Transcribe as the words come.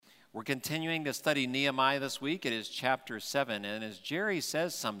We're continuing to study Nehemiah this week. It is chapter 7, and as Jerry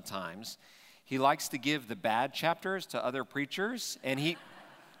says sometimes, he likes to give the bad chapters to other preachers, and he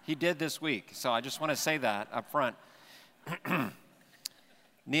did this week. So I just want to say that up front.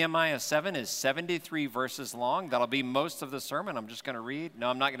 Nehemiah 7 is 73 verses long. That'll be most of the sermon. I'm just going to read. No,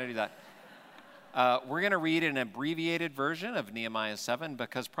 I'm not going to do that. We're going to read an abbreviated version of Nehemiah 7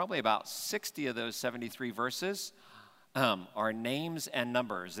 because probably about 60 of those 73 verses are names and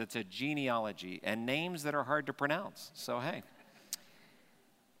numbers. It's a genealogy and names that are hard to pronounce. So, hey.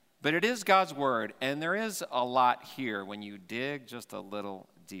 But it is God's word, and there is a lot here when you dig just a little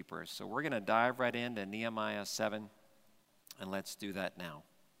deeper. So we're going to dive right into Nehemiah 7, and let's do that now.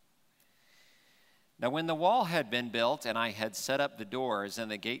 Now, when the wall had been built, and I had set up the doors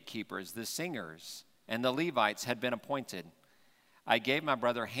and the gatekeepers, the singers, and the Levites had been appointed, I gave my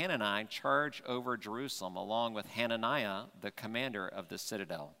brother Hanani charge over Jerusalem, along with Hananiah, the commander of the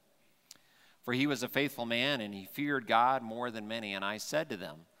citadel. For he was a faithful man, and he feared God more than many. And I said to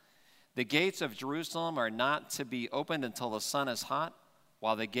them, the gates of Jerusalem are not to be opened until the sun is hot,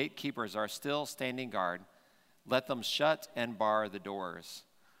 while the gatekeepers are still standing guard. Let them shut and bar the doors.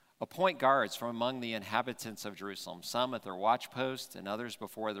 Appoint guards from among the inhabitants of Jerusalem, some at their watchposts and others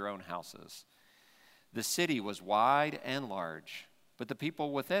before their own houses. The city was wide and large, but the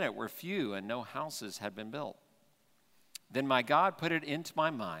people within it were few, and no houses had been built. Then my God put it into my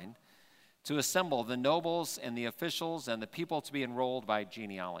mind to assemble the nobles and the officials and the people to be enrolled by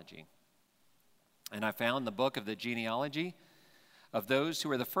genealogy. And I found the book of the genealogy of those who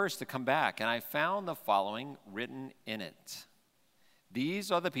were the first to come back, and I found the following written in it.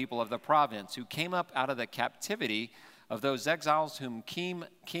 These are the people of the province who came up out of the captivity of those exiles whom King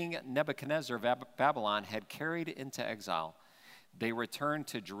Nebuchadnezzar of Babylon had carried into exile. They returned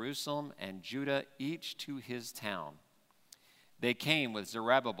to Jerusalem and Judah, each to his town. They came with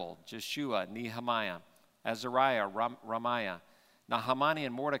Zerubbabel, Jeshua, Nehemiah, Azariah, Ramiah, Nahamani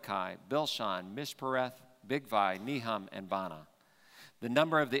and Mordecai, Bilshan, Mishpereth, Bigvai, Nehum, and Bana. The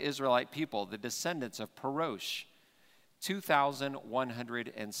number of the Israelite people, the descendants of Parosh,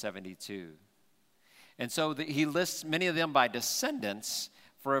 2,172. And so he lists many of them by descendants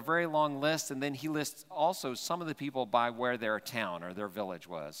for a very long list, and then he lists also some of the people by where their town or their village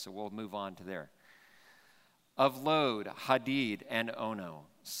was. So we'll move on to there. Of Lod, Hadid, and Ono,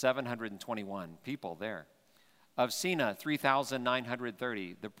 721 people there. Of Sina,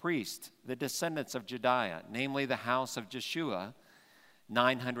 3,930. The priest, the descendants of Jediah, namely the house of Jeshua,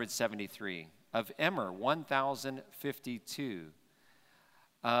 973. Of Immer, 1,052.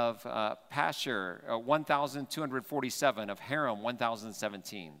 Of Pashur, 1,247. Of Haram,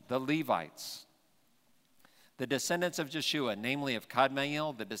 1,017. The Levites, the descendants of Jeshua, namely of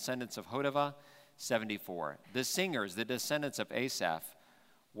Kadmiel, the descendants of Hodavah, 74. The singers, the descendants of Asaph,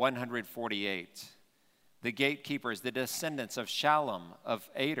 148. The gatekeepers, the descendants of Shallum, of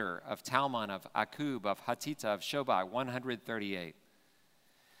Ader, of Talmon, of Akub, of Hatita, of Shobai, 138.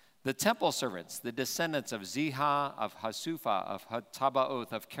 The temple servants, the descendants of Ziha, of Hasufa, of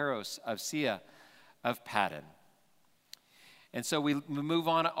Tabaoth, of Keros, of Sia, of Paddan. And so we move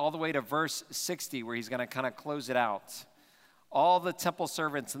on all the way to verse 60, where he's going to kind of close it out. All the temple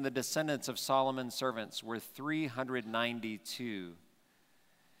servants and the descendants of Solomon's servants were 392.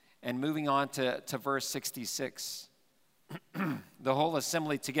 And moving on to verse 66, the whole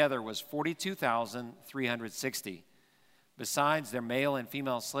assembly together was 42,360. Besides their male and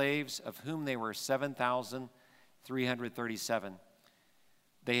female slaves, of whom they were 7,337.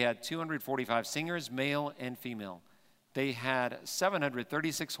 They had 245 singers, male and female. They had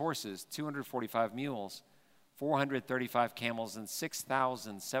 736 horses, 245 mules, 435 camels, and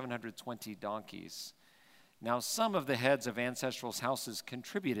 6,720 donkeys. Now some of the heads of ancestral houses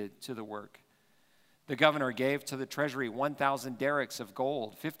contributed to the work. The governor gave to the treasury 1,000 derricks of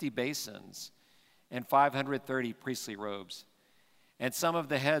gold, 50 basins, and 530 priestly robes. And some of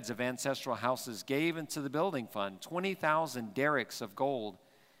the heads of ancestral houses gave into the building fund 20,000 derricks of gold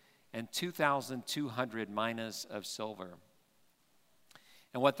and 2,200 minas of silver.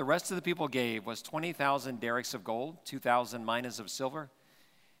 And what the rest of the people gave was 20,000 derricks of gold, 2,000 minas of silver,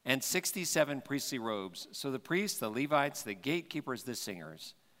 and 67 priestly robes. So the priests, the Levites, the gatekeepers, the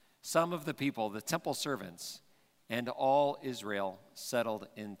singers, some of the people, the temple servants, and all Israel settled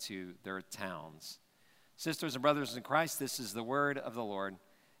into their towns. Sisters and brothers in Christ, this is the word of the Lord.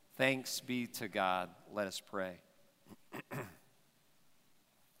 Thanks be to God. Let us pray.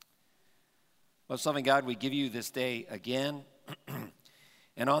 Most loving God, we give you this day again.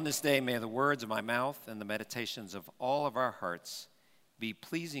 And on this day, may the words of my mouth and the meditations of all of our hearts be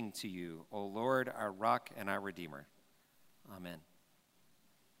pleasing to you, O Lord, our rock and our redeemer. Amen.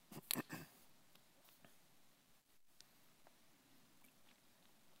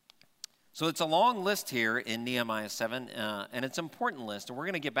 So it's a long list here in Nehemiah 7, and it's an important list, and we're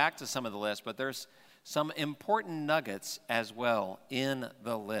going to get back to some of the list, but there's some important nuggets as well in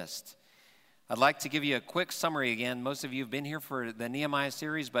the list. I'd like to give you a quick summary again. Most of you have been here for the Nehemiah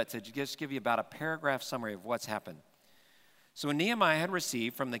series, but to just give you about a paragraph summary of what's happened. So Nehemiah had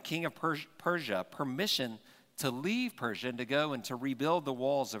received from the king of Persia permission to leave Persia and to go and to rebuild the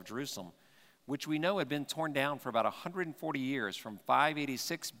walls of Jerusalem, which we know had been torn down for about 140 years, from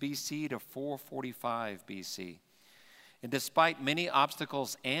 586 BC to 445 BC. And despite many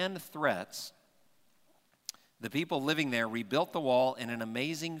obstacles and threats, the people living there rebuilt the wall in an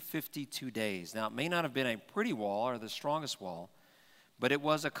amazing 52 days. Now, it may not have been a pretty wall or the strongest wall, but it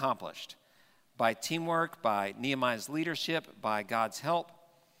was accomplished by teamwork, by Nehemiah's leadership, by God's help.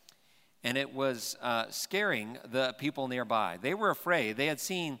 And it was scaring the people nearby. They were afraid. They had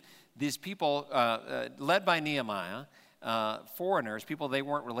seen these people led by Nehemiah, foreigners, people they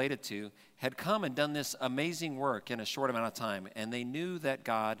weren't related to, had come and done this amazing work in a short amount of time, and they knew that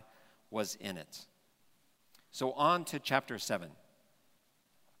God was in it. So on to chapter 7.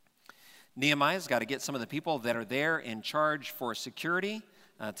 Nehemiah's got to get some of the people that are there in charge for security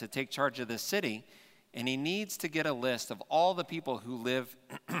to take charge of the city, and he needs to get a list of all the people who live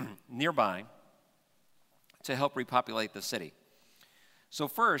nearby to help repopulate the city. So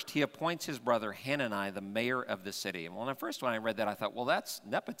first, he appoints his brother Hanani the mayor of the city. And when I read that, I thought, well, that's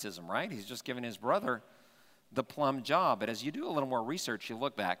nepotism, right? He's just giving his brother the plum job. But as you do a little more research, you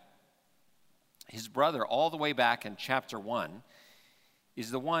look back, his brother, all the way back in chapter 1,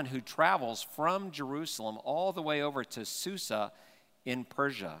 is the one who travels from Jerusalem all the way over to Susa in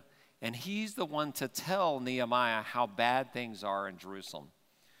Persia. And he's the one to tell Nehemiah how bad things are in Jerusalem.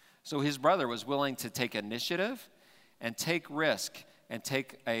 So his brother was willing to take initiative and take risk and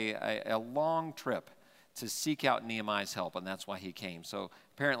take a long trip to seek out Nehemiah's help, and that's why he came. So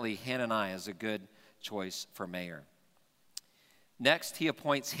apparently Hanani is a good choice for mayor. Next, he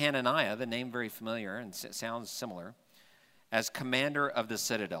appoints Hananiah, the name very familiar and sounds similar, as commander of the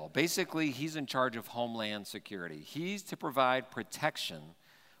citadel. Basically, he's in charge of homeland security. He's to provide protection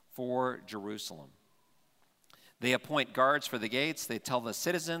for Jerusalem. They appoint guards for the gates. They tell the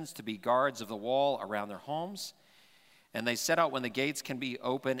citizens to be guards of the wall around their homes. And they set out when the gates can be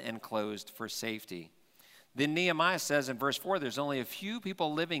open and closed for safety. Then Nehemiah says in verse 4, there's only a few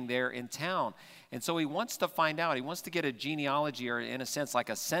people living there in town. And so he wants to find out, he wants to get a genealogy, or in a sense like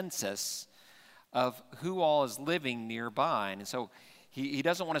a census of who all is living nearby. And so he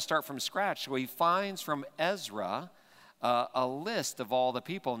doesn't want to start from scratch. So he finds from Ezra a list of all the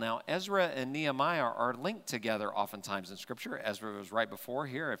people. Now, Ezra and Nehemiah are linked together oftentimes in Scripture. Ezra was right before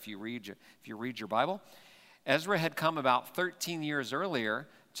here if you read your Bible. Ezra had come about 13 years earlier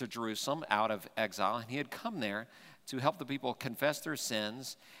to Jerusalem out of exile, and he had come there to help the people confess their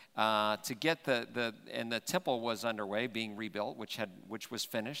sins, to get and the temple was underway, being rebuilt, which was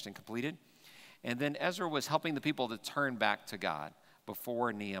finished and completed. And then Ezra was helping the people to turn back to God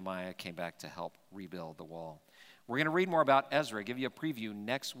before Nehemiah came back to help rebuild the wall. We're going to read more about Ezra, give you a preview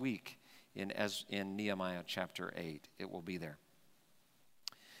next week in Nehemiah chapter 8. It will be there.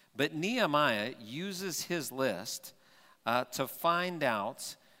 But Nehemiah uses his list to find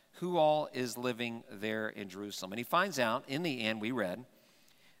out who all is living there in Jerusalem. And he finds out, in the end, we read,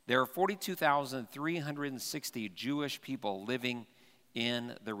 there are 42,360 Jewish people living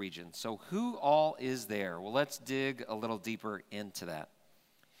in the region. So who all is there? Well, let's dig a little deeper into that.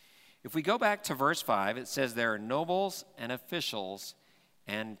 If we go back to verse 5, it says there are nobles and officials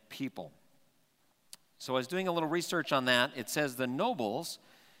and people. So I was doing a little research on that. It says the nobles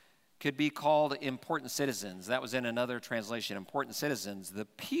could be called important citizens. That was in another translation, important citizens. The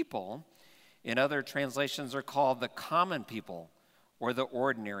people, in other translations, are called the common people or the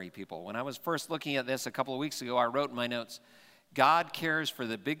ordinary people. When I was first looking at this a couple of weeks ago, I wrote in my notes, God cares for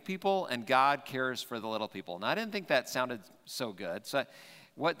the big people and God cares for the little people. And I didn't think that sounded so good. So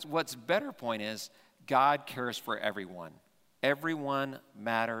what's better point is God cares for everyone. Everyone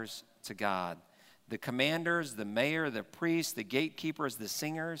matters to God. The commanders, the mayor, the priests, the gatekeepers, the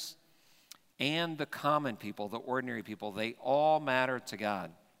singers, and the common people, the ordinary people, they all matter to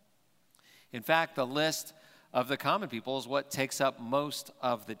God. In fact, the list of the common people is what takes up most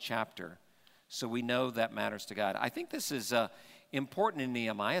of the chapter. So we know that matters to God. I think this is important in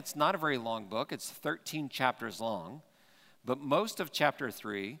Nehemiah. It's not a very long book. It's 13 chapters long. But most of chapter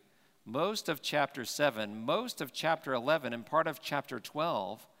 3, most of chapter 7, most of chapter 11, and part of chapter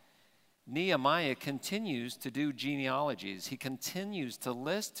 12, Nehemiah continues to do genealogies. He continues to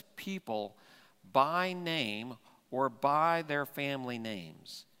list people by name or by their family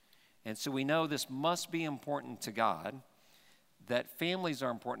names. And so we know this must be important to God, that families are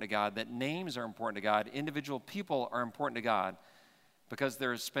important to God, that names are important to God, individual people are important to God, because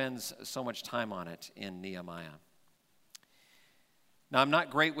there spends so much time on it in Nehemiah. Now, I'm not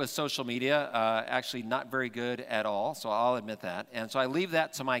great with social media, actually not very good at all, so I'll admit that. And so I leave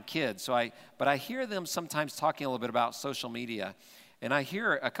that to my kids. But I hear them sometimes talking a little bit about social media. And I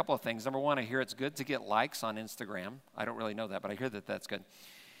hear a couple of things. Number one, I hear it's good to get likes on Instagram. I don't really know that, but I hear that that's good.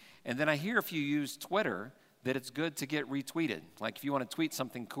 And then I hear if you use Twitter, that it's good to get retweeted. Like if you want to tweet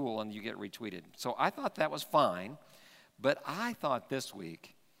something cool and you get retweeted. So I thought that was fine. But I thought this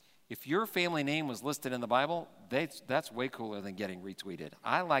week, if your family name was listed in the Bible, that's way cooler than getting retweeted.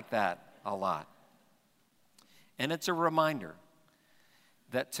 I like that a lot. And it's a reminder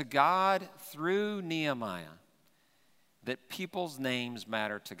that to God, through Nehemiah, that people's names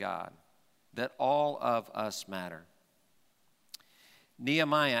matter to God, that all of us matter.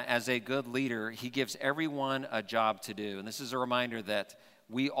 Nehemiah, as a good leader, he gives everyone a job to do. And this is a reminder that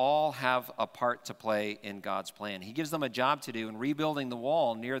we all have a part to play in God's plan. He gives them a job to do in rebuilding the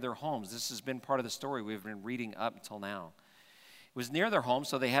wall near their homes. This has been part of the story we've been reading up until now. It was near their home,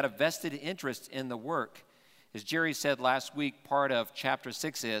 so they had a vested interest in the work. As Jerry said last week, part of chapter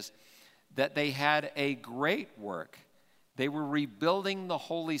 6 is that they had a great work. They were rebuilding the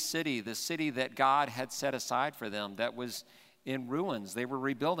holy city, the city that God had set aside for them that was in ruins. They were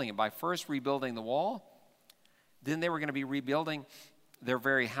rebuilding it by first rebuilding the wall. Then they were going to be rebuilding their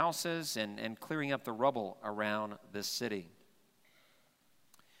very houses and clearing up the rubble around this city.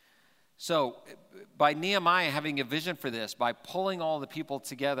 So by Nehemiah having a vision for this, by pulling all the people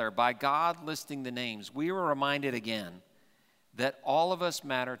together, by God listing the names, we were reminded again that all of us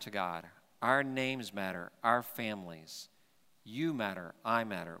matter to God. Our names matter, our families. You matter, I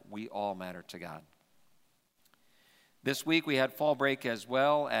matter, we all matter to God. This week we had fall break as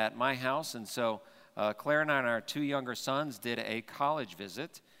well at my house, and so Claire and I and our two younger sons did a college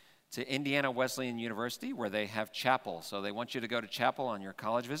visit to Indiana Wesleyan University where they have chapel. So they want you to go to chapel on your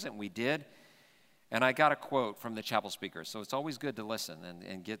college visit, and we did. And I got a quote from the chapel speaker. So it's always good to listen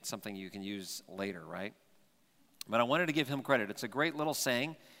and get something you can use later, right? But I wanted to give him credit. It's a great little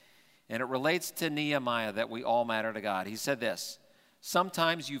saying, and it relates to Nehemiah that we all matter to God. He said this: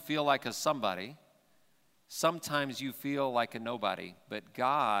 sometimes you feel like a somebody, sometimes you feel like a nobody, but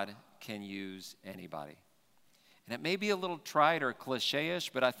God can use anybody. And it may be a little trite or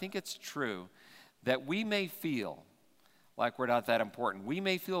cliche-ish, but I think it's true that we may feel like we're not that important. We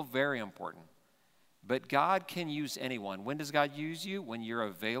may feel very important, but God can use anyone. When does God use you? When you're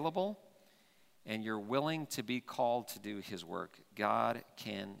available and you're willing to be called to do his work. God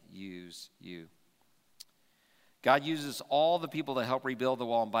can use you. God uses all the people to help rebuild the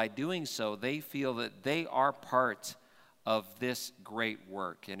wall, and by doing so, they feel that they are part of this great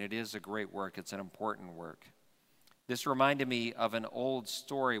work, and it is a great work. It's an important work. This reminded me of an old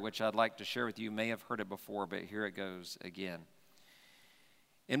story which I'd like to share with you. You may have heard it before, but here it goes again.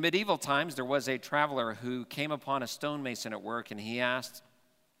 In medieval times, there was a traveler who came upon a stonemason at work, and he asked,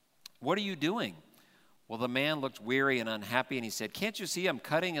 "What are you doing?" Well, the man looked weary and unhappy, and he said, "Can't you see I'm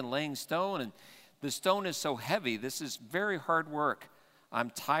cutting and laying stone? And the stone is so heavy. This is very hard work. I'm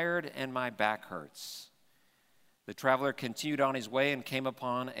tired and my back hurts." The traveler continued on his way and came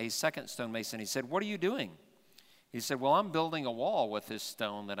upon a second stonemason. He said, "What are you doing?" He said, "Well, I'm building a wall with this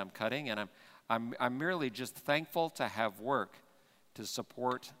stone that I'm cutting, and I'm merely just thankful to have work to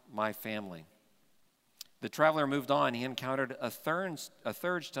support my family." The traveler moved on. He encountered a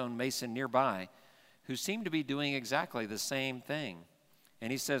third stonemason nearby who seemed to be doing exactly the same thing.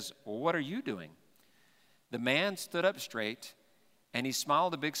 And he says, "Well, what are you doing?" The man stood up straight, and he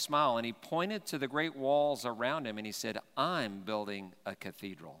smiled a big smile, and he pointed to the great walls around him, and he said, "I'm building a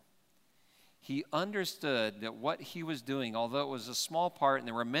cathedral." He understood that what he was doing, although it was a small part, and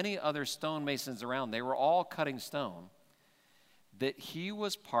there were many other stonemasons around, they were all cutting stone, that he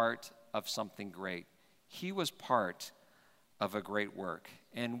was part of something great. He was part of a great work.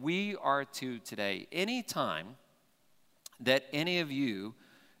 And we are too today. Anytime that any of you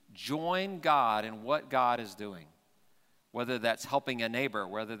join God in what God is doing, whether that's helping a neighbor,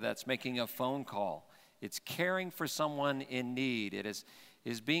 whether that's making a phone call, it's caring for someone in need, it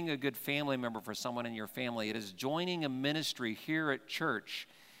is being a good family member for someone in your family, it is joining a ministry here at church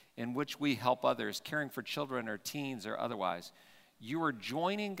in which we help others, caring for children or teens or otherwise. You are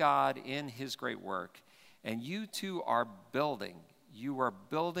joining God in his great work, and you too are building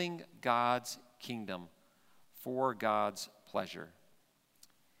God's kingdom for God's pleasure.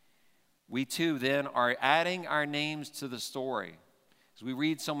 We too then are adding our names to the story. As we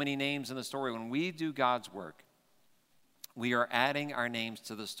read so many names in the story, when we do God's work, we are adding our names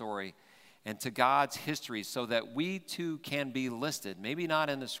to the story. and to God's history so that we too can be listed, maybe not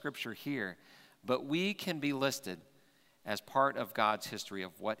in the scripture here, but we can be listed as part of God's history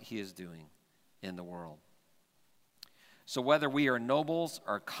of what he is doing in the world. So whether we are nobles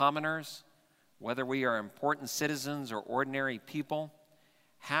or commoners, whether we are important citizens or ordinary people,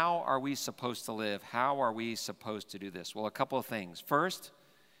 how are we supposed to live? How are we supposed to do this? Well, a couple of things. First,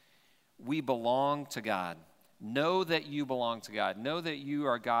 we belong to God. Know that you belong to God. Know that you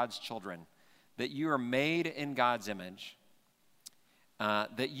are God's children, that you are made in God's image,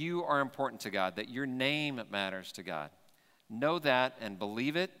 that you are important to God, that your name matters to God. Know that and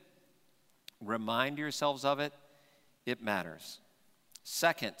believe it. Remind yourselves of it. It matters.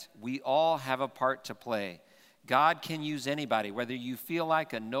 Second, we all have a part to play. God can use anybody, whether you feel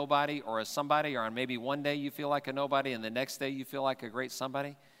like a nobody or a somebody, or on maybe one day you feel like a nobody and the next day you feel like a great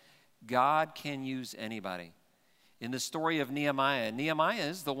somebody. God can use anybody. In the story of Nehemiah, Nehemiah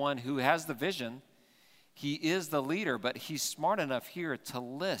is the one who has the vision. He is the leader, but he's smart enough here to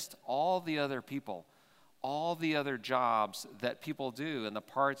list all the other people, all the other jobs that people do and the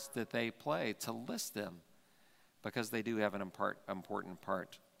parts that they play, to list them because they do have an important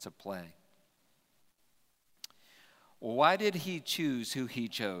part to play. Well, why did he choose who he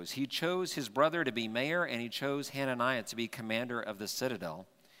chose? He chose his brother to be mayor, and he chose Hananiah to be commander of the citadel.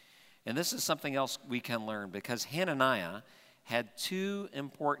 And this is something else we can learn, because Hananiah had two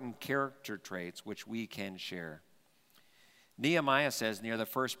important character traits which we can share. Nehemiah says near the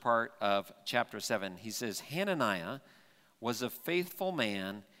first part of chapter 7, he says, Hananiah was a faithful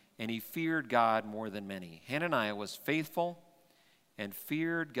man, and he feared God more than many. Hananiah was faithful and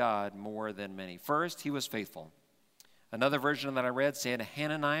feared God more than many. First, he was faithful. Another version that I read said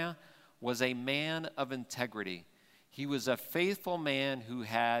Hananiah was a man of integrity. He was a faithful man who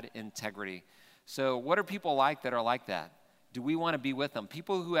had integrity. So what are people like that are like that? Do we want to be with them?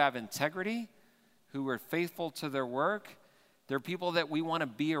 People who have integrity, who are faithful to their work, they're people that we want to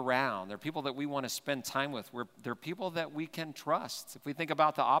be around. They're people that we want to spend time with. They're people that we can trust. If we think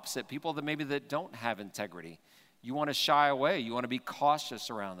about the opposite, people that maybe that don't have integrity, you want to shy away. You want to be cautious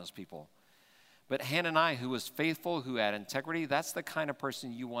around those people. But Hananiah, who was faithful, who had integrity, that's the kind of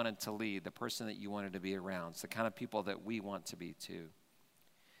person you wanted to lead, the person that you wanted to be around. It's the kind of people that we want to be too.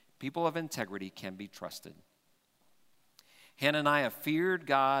 People of integrity can be trusted. Hananiah feared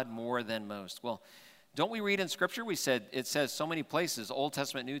God more than most. Well, don't we read in Scripture? It says so many places, Old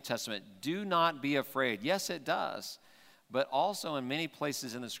Testament, New Testament, do not be afraid. Yes, it does. But also in many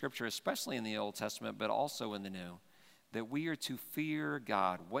places in the Scripture, especially in the Old Testament, but also in the New, that we are to fear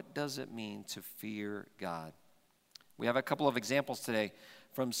God. What does it mean to fear God? We have a couple of examples today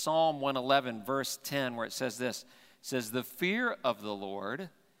from Psalm 111, verse 10, where it says this. It says, the fear of the Lord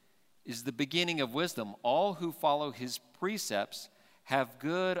is the beginning of wisdom. All who follow his precepts have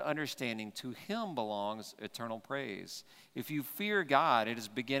good understanding. To him belongs eternal praise. If you fear God, it is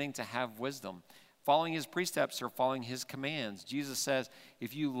beginning to have wisdom. Following his precepts or following his commands. Jesus says,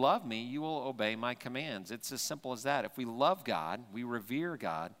 if you love me, you will obey my commands. It's as simple as that. If we love God, we revere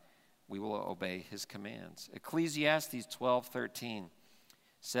God, we will obey his commands. Ecclesiastes 12:13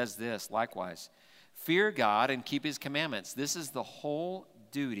 says this, likewise, fear God and keep his commandments. This is the whole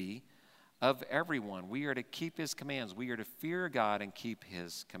duty of everyone. We are to keep his commands. We are to fear God and keep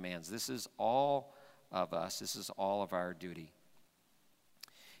his commands. This is all of us. This is all of our duty.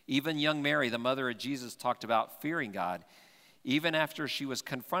 Even young Mary, the mother of Jesus, talked about fearing God, even after she was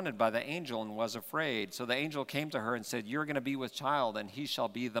confronted by the angel and was afraid. So the angel came to her and said, you're going to be with child, and he shall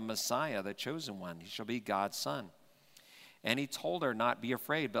be the Messiah, the chosen one. He shall be God's son. And he told her not be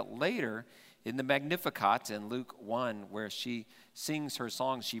afraid. But later, in the Magnificat in Luke 1, where she sings her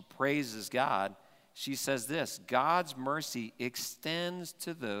song, she praises God, she says this, God's mercy extends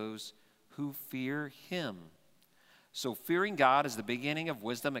to those who fear him. So fearing God is the beginning of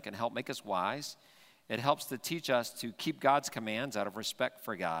wisdom. It can help make us wise. It helps to teach us to keep God's commands out of respect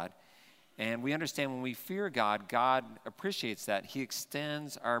for God. And we understand when we fear God, God appreciates that. He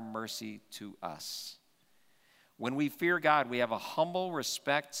extends our mercy to us. When we fear God, we have a humble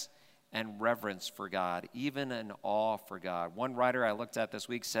respect and reverence for God, even an awe for God. One writer I looked at this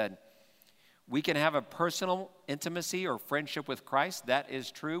week said, we can have a personal intimacy or friendship with Christ. That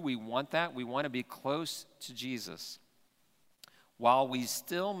is true. We want that. We want to be close to Jesus, while we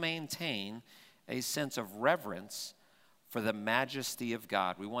still maintain a sense of reverence for the majesty of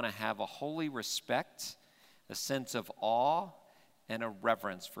God. We want to have a holy respect, a sense of awe, and a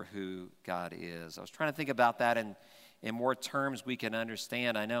reverence for who God is. I was trying to think about that in more terms we can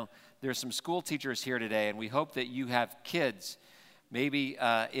understand. I know there's some school teachers here today, and we hope that you have kids. Maybe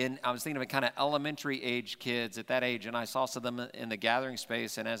I was thinking of kind of elementary age kids at that age, and I saw some of them in the gathering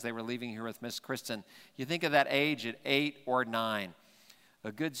space, and as they were leaving here with Miss Kristen, you think of that age at 8 or 9,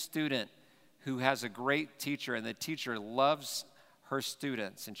 a good student who has a great teacher, and the teacher loves her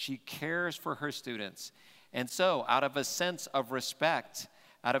students, and she cares for her students. And so, out of a sense of respect,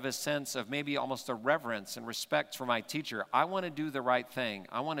 out of a sense of maybe almost a reverence and respect for my teacher, I want to do the right thing.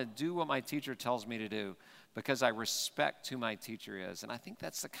 I want to do what my teacher tells me to do because I respect who my teacher is. And I think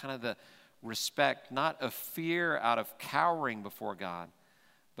that's the kind of the respect, not of fear out of cowering before God,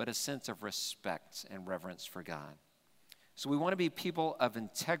 but a sense of respect and reverence for God. So we want to be people of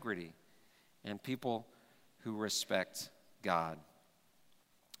integrity and people who respect God.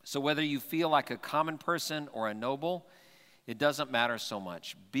 So whether you feel like a common person or a noble, it doesn't matter so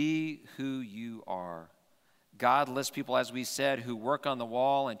much. Be who you are. God lists people, as we said, who work on the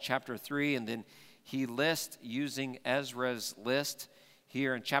wall in chapter 3, and then he lists, using Ezra's list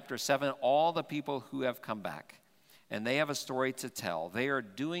here in chapter 7, all the people who have come back. And they have a story to tell. They are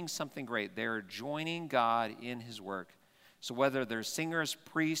doing something great. They are joining God in his work. So whether they're singers,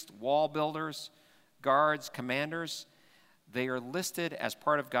 priests, wall builders, guards, commanders, they are listed as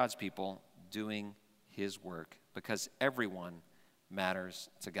part of God's people doing his work because everyone matters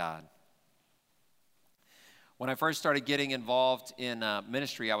to God. When I first started getting involved in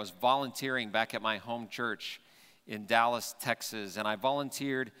ministry, I was volunteering back at my home church in Dallas, Texas, and I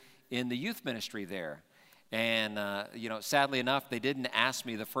volunteered in the youth ministry there. And, sadly enough, they didn't ask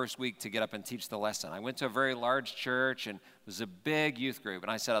me the first week to get up and teach the lesson. I went to a very large church, and it was a big youth group.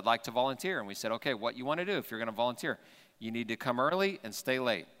 And I said, I'd like to volunteer. And we said, okay, what you want to do if you're going to volunteer? You need to come early and stay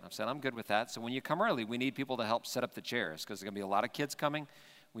late. I said, I'm good with that. So when you come early, we need people to help set up the chairs because there's going to be a lot of kids coming.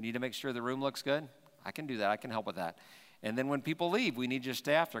 We need to make sure the room looks good. I can do that. I can help with that. And then when people leave, we need you to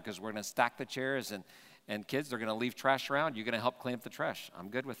stay after because we're going to stack the chairs and kids, they're going to leave trash around. You're going to help clean up the trash. I'm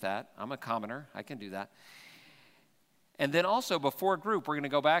good with that. I'm a commoner. I can do that. And then also before group, we're going to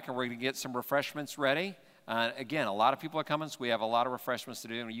go back and we're going to get some refreshments ready. Again, a lot of people are coming, so we have a lot of refreshments to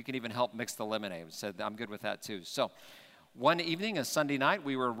do. And you can even help mix the lemonade. So I'm good with that too. So one evening, a Sunday night,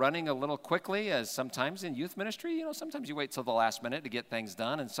 we were running a little quickly, as sometimes in youth ministry, sometimes you wait till the last minute to get things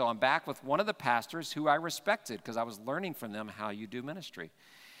done. And so I'm back with one of the pastors who I respected because I was learning from them how you do ministry.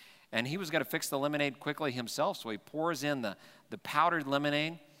 And he was going to fix the lemonade quickly himself, so he pours in the powdered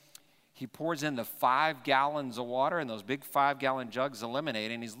lemonade. He pours in the 5 gallons of water and those big 5-gallon jugs of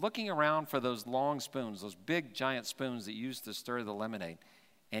lemonade, and he's looking around for those long spoons, those big giant spoons that you use to stir the lemonade,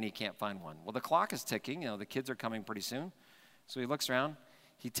 and he can't find one. Well, the clock is ticking. The kids are coming pretty soon. So he looks around.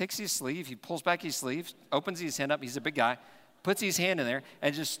 He takes his sleeve. He pulls back his sleeve, opens his hand up. He's a big guy. Puts his hand in there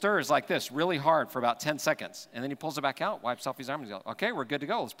and just stirs like this really hard for about 10 seconds. And then he pulls it back out, wipes off his arm, and goes, okay, we're good to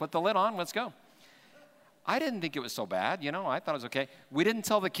go. Let's put the lid on. Let's go. I didn't think it was so bad. I thought it was okay. We didn't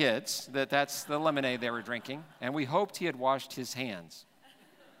tell the kids that that's the lemonade they were drinking, and we hoped he had washed his hands.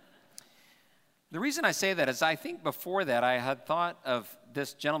 The reason I say that is I think before that I had thought of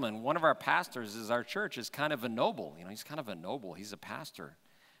this gentleman. One of our pastors is our church is kind of a noble. He's kind of a noble. He's a pastor.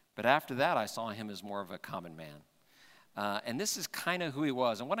 But after that, I saw him as more of a common man. And this is kind of who he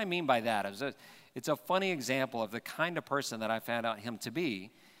was. And what I mean by that is it's a funny example of the kind of person that I found out him to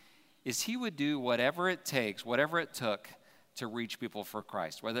be is he would do whatever it takes, whatever it took to reach people for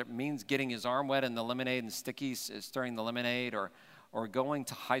Christ, whether it means getting his arm wet in the lemonade and stirring the lemonade or going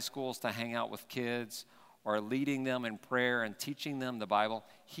to high schools to hang out with kids or leading them in prayer and teaching them the Bible.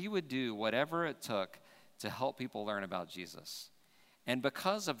 He would do whatever it took to help people learn about Jesus. And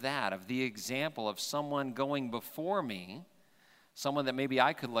because of that, of the example of someone going before me, someone that maybe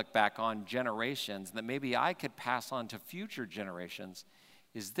I could look back on generations, that maybe I could pass on to future generations,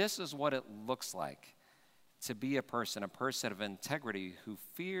 this is what it looks like to be a person of integrity who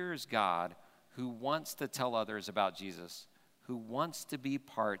fears God, who wants to tell others about Jesus, who wants to be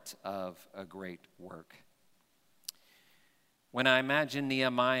part of a great work. When I imagine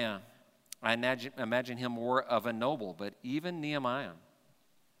Nehemiah, I imagine him more of a noble, but even Nehemiah,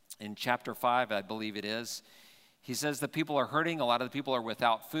 in chapter 5, I believe it is, he says the people are hurting. A lot of the people are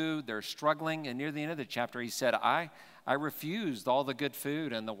without food. They're struggling. And near the end of the chapter, he said, I refused all the good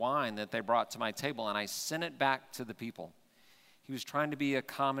food and the wine that they brought to my table, and I sent it back to the people. He was trying to be a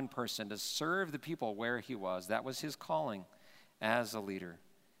common person, to serve the people where he was. That was his calling as a leader.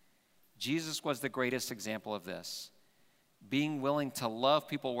 Jesus was the greatest example of this. Being willing to love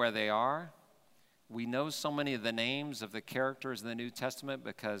people where they are. We know so many of the names of the characters in the New Testament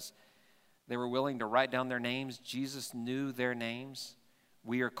because they were willing to write down their names. Jesus knew their names.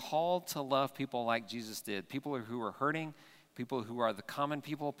 We are called to love people like Jesus did. People who are hurting, people who are the common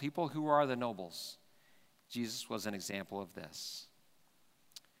people, people who are the nobles. Jesus was an example of this.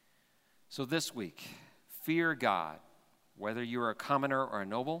 So this week, fear God. Whether you are a commoner or a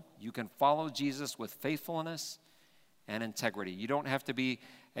noble, you can follow Jesus with faithfulness and integrity. You don't have to be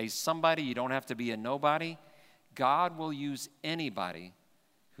a somebody. You don't have to be a nobody. God will use anybody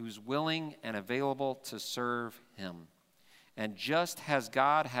who's willing and available to serve him. And just as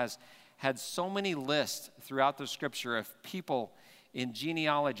God has had so many lists throughout the scripture of people in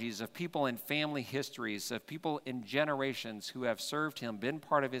genealogies, of people in family histories, of people in generations who have served him, been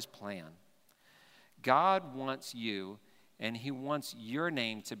part of his plan, God wants you, and he wants your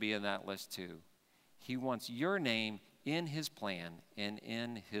name to be in that list too. He wants your name in his plan and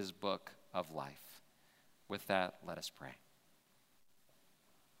in his book of life. With that, let us pray.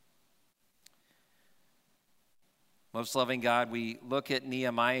 Most loving God, we look at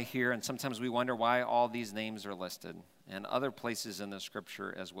Nehemiah here, and sometimes we wonder why all these names are listed, and other places in the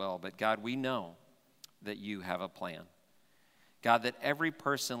scripture as well. But God, we know that you have a plan. God, that every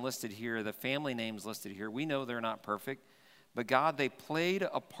person listed here, the family names listed here, we know they're not perfect, but God, they played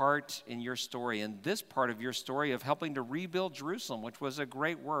a part in your story, and this part of your story of helping to rebuild Jerusalem, which was a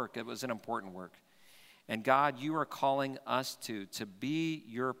great work. It was an important work. And God, you are calling us to be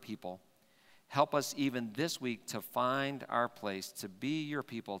your people. Help us even this week to find our place, to be your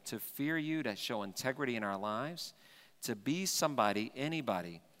people, to fear you, to show integrity in our lives, to be somebody,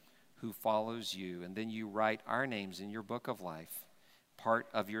 anybody who follows you. And then you write our names in your book of life, part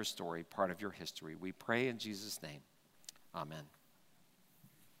of your story, part of your history. We pray in Jesus' name. Amen.